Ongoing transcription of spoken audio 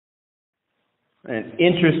An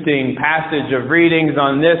interesting passage of readings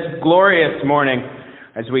on this glorious morning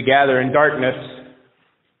as we gather in darkness.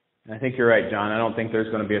 I think you're right, John. I don't think there's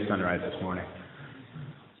going to be a sunrise this morning.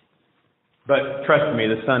 But trust me,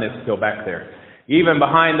 the sun is still back there. Even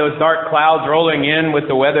behind those dark clouds rolling in with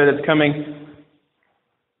the weather that's coming,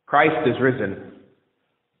 Christ is risen.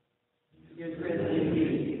 He is risen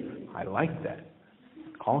indeed. I like that.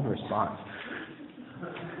 Call and response.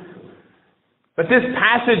 But this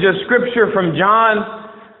passage of Scripture from John,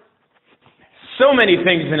 so many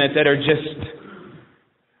things in it that are just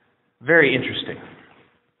very interesting.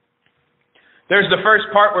 There's the first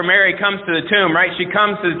part where Mary comes to the tomb, right? She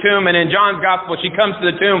comes to the tomb, and in John's Gospel, she comes to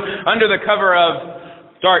the tomb under the cover of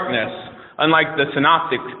darkness. Unlike the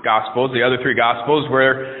Synoptic Gospels, the other three Gospels,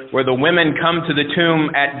 where the women come to the tomb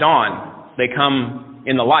at dawn. They come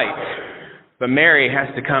in the light. But Mary has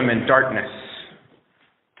to come in darkness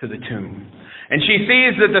to the tomb. And she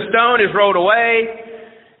sees that the stone is rolled away.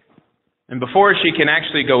 And before she can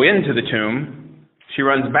actually go into the tomb, she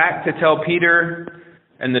runs back to tell Peter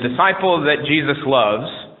and the disciple that Jesus loves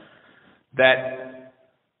that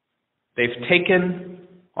they've taken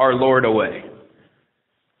our Lord away.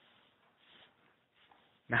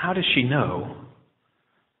 Now, how does she know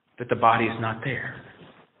that the body is not there?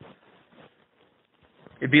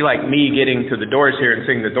 It'd be like me getting to the doors here and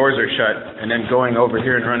seeing the doors are shut and then going over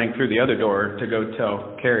here and running through the other door to go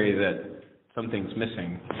tell Carrie that something's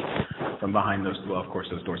missing from behind those. Well, of course,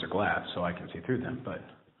 those doors are glass, so I can see through them. But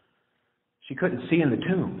she couldn't see in the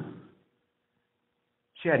tomb.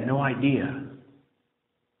 She had no idea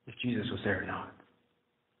if Jesus was there or not.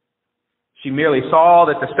 She merely saw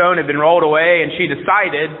that the stone had been rolled away, and she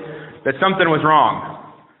decided that something was wrong.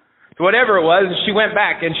 So whatever it was, she went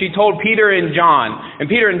back and she told Peter and John. And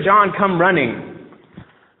Peter and John come running.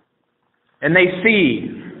 And they see.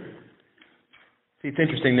 See, it's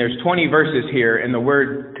interesting. There's 20 verses here, and the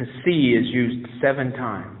word to see is used 7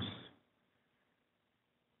 times.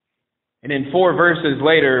 And in 4 verses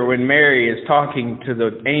later, when Mary is talking to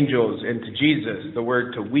the angels and to Jesus, the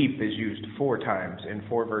word to weep is used 4 times in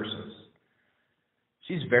 4 verses.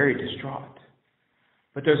 She's very distraught.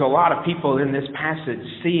 But there's a lot of people in this passage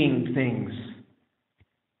seeing things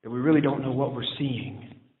that we really don't know what we're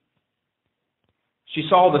seeing. She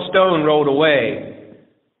saw the stone rolled away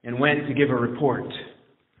and went to give a report.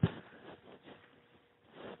 I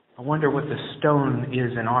wonder what the stone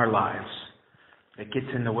is in our lives that gets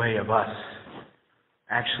in the way of us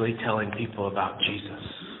actually telling people about Jesus.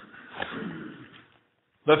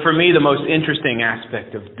 But for me, the most interesting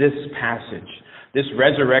aspect of this passage, this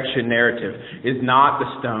resurrection narrative, is not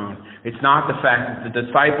the stone. It's not the fact that the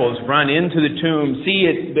disciples run into the tomb,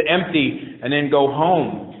 see it empty, and then go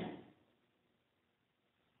home.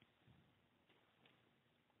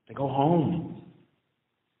 They go home.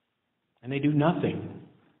 And they do nothing,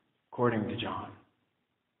 according to John.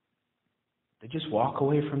 They just walk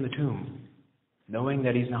away from the tomb, knowing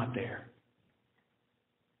that he's not there.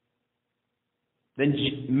 Then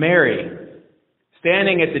Mary,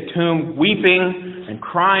 standing at the tomb, weeping and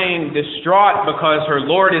crying, distraught because her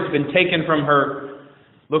Lord has been taken from her,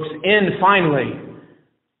 looks in finally,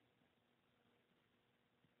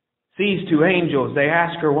 sees 2 angels. They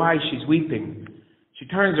ask her why she's weeping. She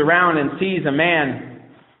turns around and sees a man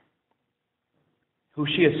who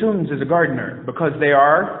she assumes is a gardener, because they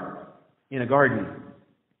are in a garden.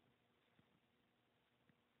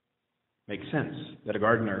 Makes sense that a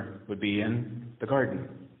gardener would be in the garden.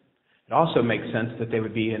 It also makes sense that they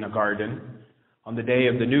would be in a garden on the day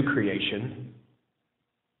of the new creation.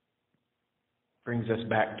 Brings us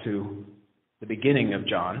back to the beginning of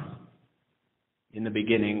John. In the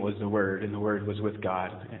beginning was the Word, and the Word was with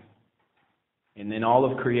God. And in all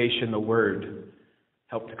of creation, the Word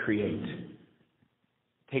helped to create.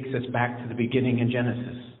 Takes us back to the beginning in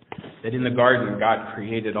Genesis. That in the garden, God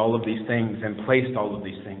created all of these things and placed all of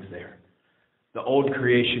these things there. The old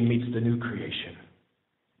creation meets the new creation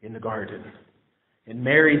in the garden. And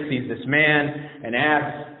Mary sees this man and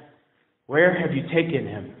asks, "Where have you taken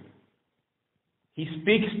him?" He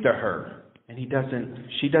speaks to her, and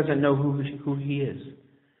she doesn't know who he is.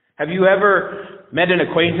 Have you ever met an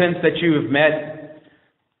acquaintance that you have met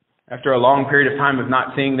after a long period of time of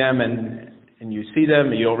not seeing them, and you see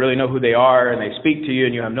them and you don't really know who they are, and they speak to you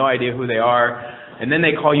and you have no idea who they are, and then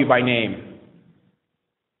they call you by name?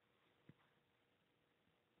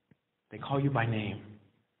 They call you by name.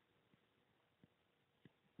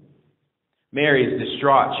 Mary is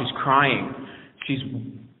distraught. She's crying. She's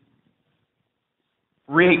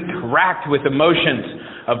racked with emotions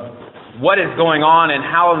of what is going on and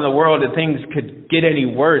how in the world that things could get any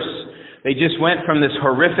worse. They just went from this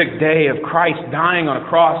horrific day of Christ dying on a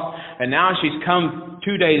cross And now she's come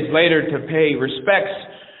 2 days later to pay respects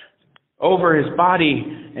over his body,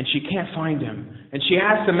 and she can't find him. And she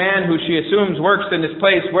asks the man who she assumes works in this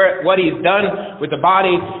place what he's done with the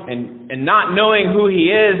body, and not knowing who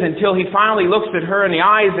he is until he finally looks at her in the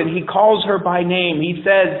eyes and he calls her by name. He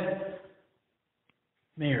says,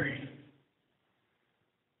 Mary.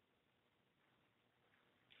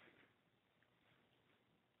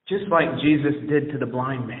 Just like Jesus did to the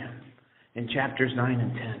blind man in chapters 9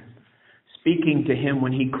 and 10, speaking to him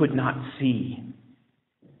when he could not see.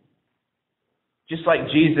 Just like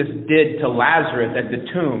Jesus did to Lazarus at the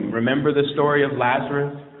tomb. Remember the story of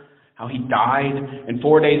Lazarus? How he died, and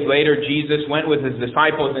 4 days later Jesus went with his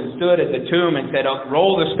disciples and stood at the tomb and said,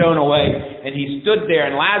 roll the stone away. And he stood there,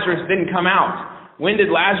 and Lazarus didn't come out. When did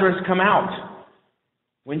Lazarus come out?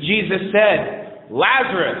 When Jesus said,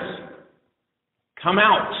 Lazarus, come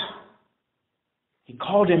out. He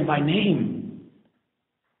called him by name.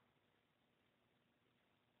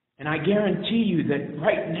 And I guarantee you that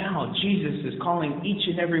right now Jesus is calling each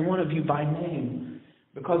and every one of you by name,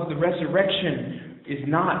 because the resurrection is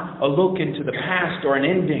not a look into the past or an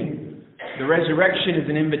ending. The resurrection is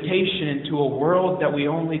an invitation into a world that we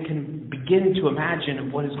only can begin to imagine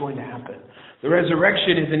of what is going to happen. The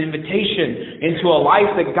resurrection is an invitation into a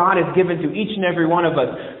life that God has given to each and every one of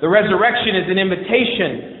us. The resurrection is an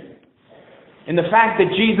invitation in the fact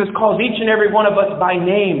that Jesus calls each and every one of us by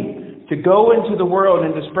name to go into the world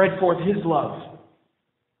and to spread forth His love.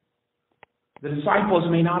 The disciples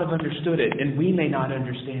may not have understood it, and we may not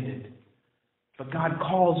understand it. But God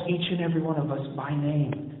calls each and every one of us by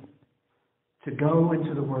name to go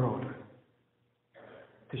into the world,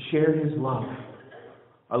 to share His love.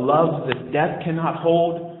 A love that death cannot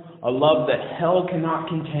hold, a love that hell cannot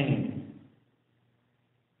contain.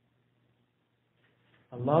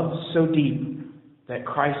 A love so deep that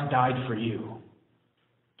Christ died for you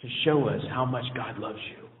to show us how much God loves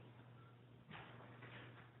you.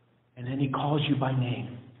 And then He calls you by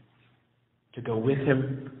name to go with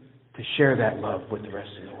Him to share that love with the rest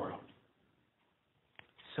of the world.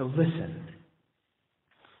 So listen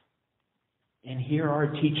and hear our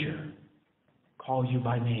teacher call you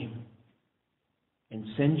by name and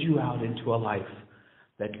send you out into a life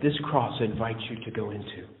that this cross invites you to go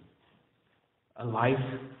into. A life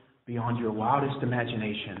beyond your wildest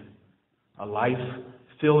imagination. A life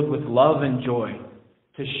filled with love and joy,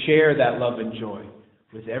 to share that love and joy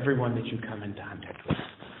with everyone that you come in contact with.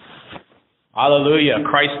 Hallelujah,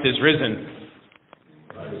 Christ is risen.